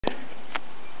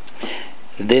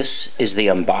This is the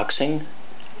unboxing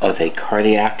of a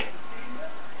Cardiac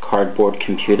cardboard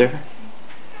computer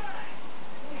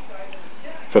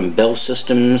from Bell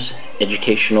Systems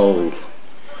Educational,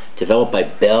 developed by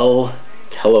Bell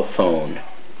Telephone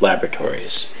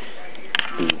Laboratories.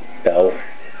 The Bell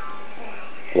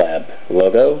Lab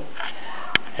logo,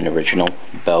 an original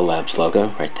Bell Labs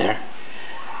logo right there.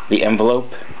 The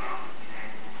envelope,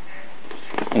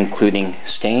 including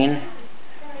stain,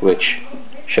 which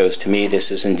shows to me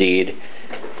this is indeed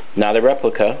not a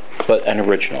replica, but an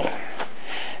original.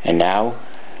 And now,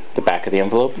 the back of the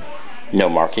envelope, no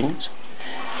markings.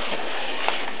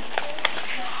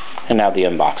 And now the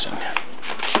unboxing.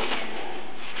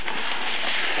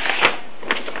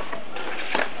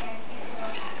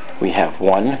 We have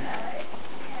one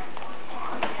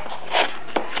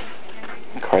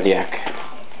Cardiac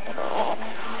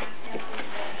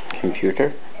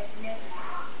computer.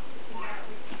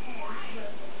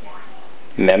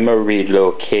 Memory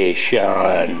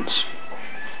locations.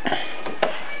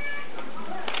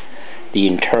 The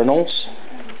internals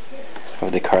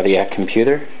of the Cardiac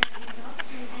computer.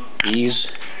 These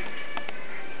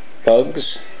bugs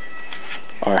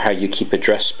are how you keep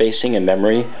address spacing and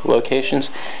memory locations.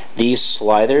 These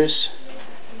sliders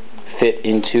fit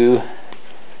into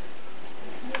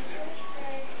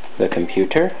the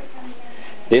computer.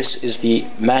 This is the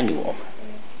manual.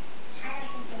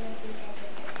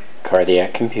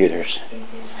 Cardiac computers.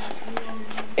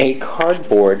 A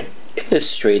cardboard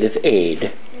illustrative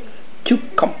aid to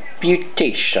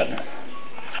computation.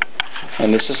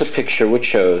 And this is a picture which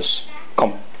shows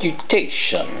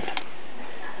computation.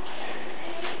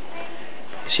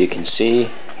 As you can see,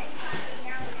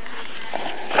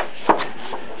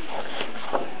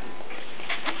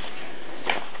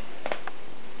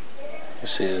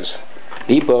 this is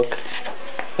the book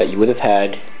that you would have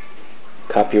had,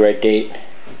 copyright date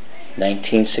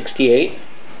 1968.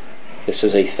 This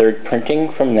is a third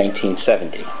printing from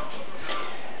 1970.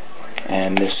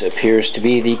 And this appears to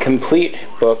be the complete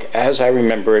book as I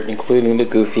remember it, including the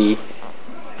goofy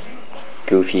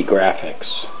graphics.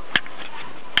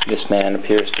 This man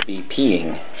appears to be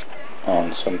peeing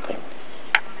on something.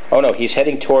 Oh no, he's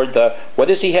heading toward the... What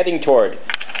is he heading toward?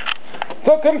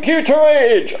 The computer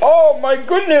age! Oh my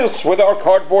goodness! With our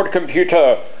cardboard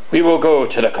computer, we will go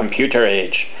to the computer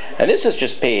age. And this is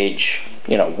just page,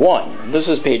 one. This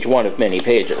is page one of many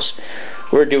pages.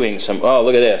 We're doing some... Oh,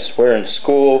 look at this. We're in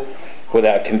school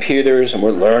without computers, and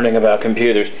we're learning about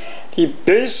computers. The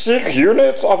basic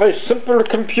units of a simple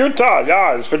computer.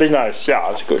 Yeah, it's really nice.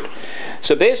 Yeah, it's good.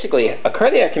 So basically, a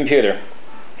Cardiac computer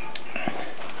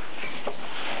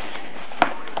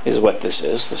is what this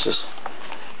is. This is,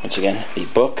 once again, the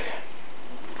book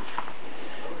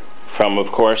from,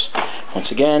 of course, once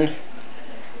again,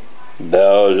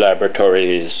 Bell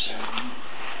Laboratories.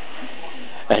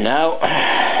 And now,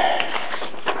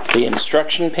 the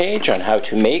instruction page on how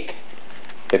to make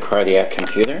the Cardiac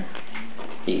computer.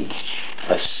 The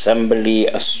assembly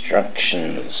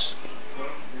instructions.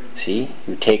 See,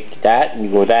 you take that and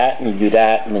you go that and you do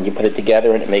that and then you put it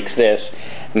together and it makes this.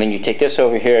 And then you take this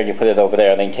over here and you put it over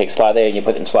there, and then you take slot A and you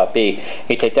put it in slot B.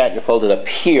 You take that and you fold it up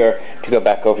here to go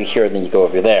back over here, and then you go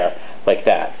over there like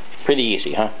that. Pretty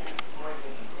easy, huh?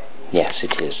 Yes,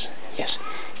 it is. Yes,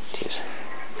 it is.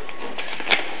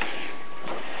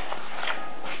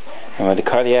 And when the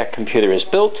Cardiac computer is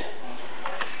built,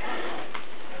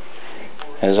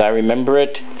 as I remember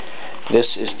it, this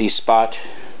is the spot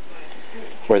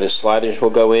where the sliders will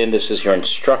go in. This is your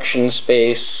instruction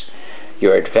space,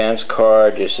 your advanced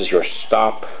card, this is your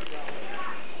stop,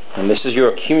 and this is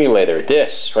your accumulator.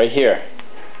 This, right here,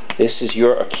 this is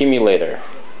your accumulator.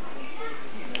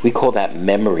 We call that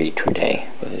memory today.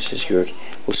 This is your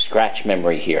scratch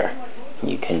memory here.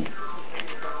 You can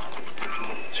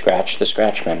scratch the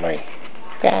scratch memory.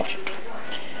 Scratch.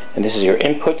 And this is your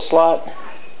input slot.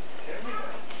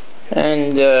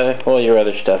 And all your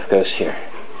other stuff goes here.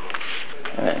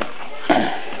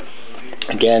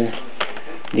 Again,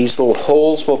 these little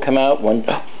holes will come out.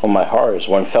 Oh my horrors,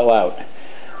 one fell out.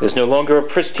 There's no longer a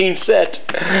pristine set.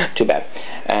 Too bad.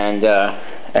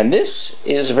 And this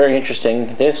is very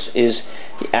interesting. This is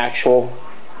the actual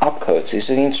opcodes. These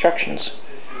are the instructions.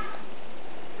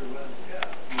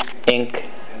 Ink,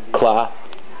 kla,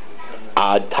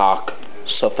 ad, tak,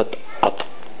 sufat, at,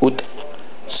 ut,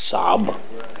 sab,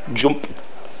 jump.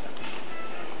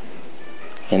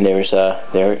 And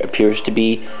there appears to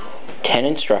be 10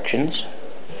 instructions,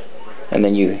 and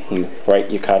then you write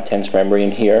your contents memory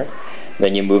in here,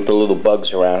 then you move the little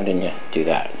bugs around and you do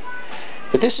that.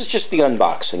 But this is just the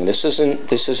unboxing. This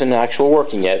isn't actual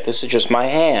working yet. This is just my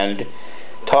hand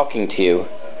talking to you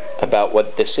about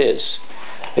what this is.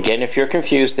 Again, if you're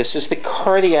confused, this is the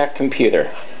Cardiac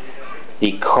computer.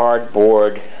 The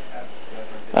cardboard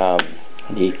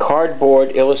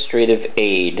illustrative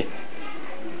aid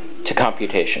to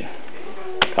computation.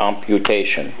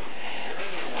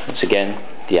 Once again,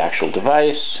 the actual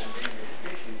device,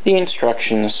 the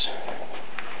instructions,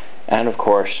 and of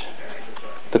course,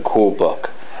 the cool book.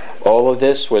 All of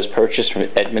this was purchased from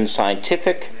Edmund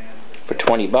Scientific for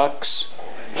 $20,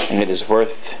 and it is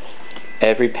worth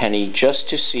every penny just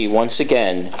to see once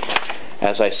again,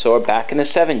 as I saw back in the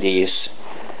 70s,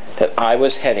 that I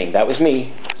was heading, that was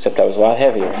me, except I was a lot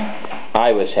heavier,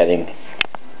 I was heading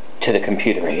to the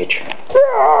computer age.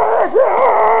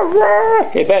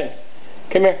 Hey Ben,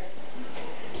 come here.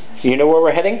 You know where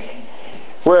we're heading?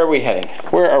 Where are we heading?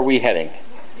 Where are we heading?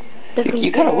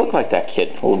 You kind of look like that kid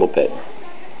a little bit.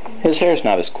 His hair's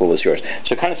not as cool as yours,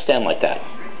 so kind of stand like that.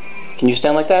 Can you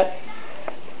stand like that?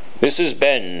 This is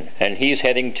Ben, and he's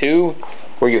heading to...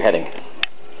 Where are you heading?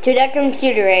 To the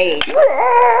computer age.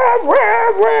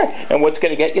 And what's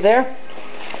going to get you there?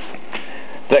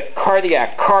 The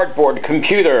Cardiac cardboard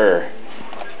computer.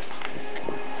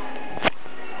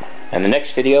 And the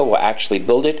next video will actually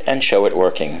build it and show it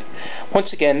working.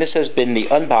 Once again, this has been the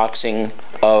unboxing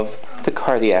of the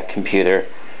Cardiac computer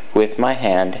with my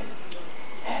hand,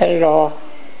 hello,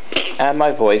 and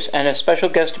my voice, and a special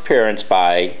guest appearance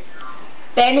by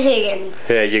Ben Higgins.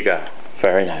 There you go.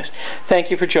 Very nice. Thank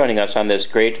you for joining us on this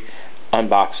great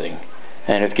unboxing.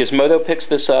 And if Gizmodo picks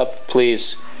this up, please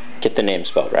get the name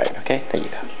spelled right, okay? There you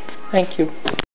go. Thank you.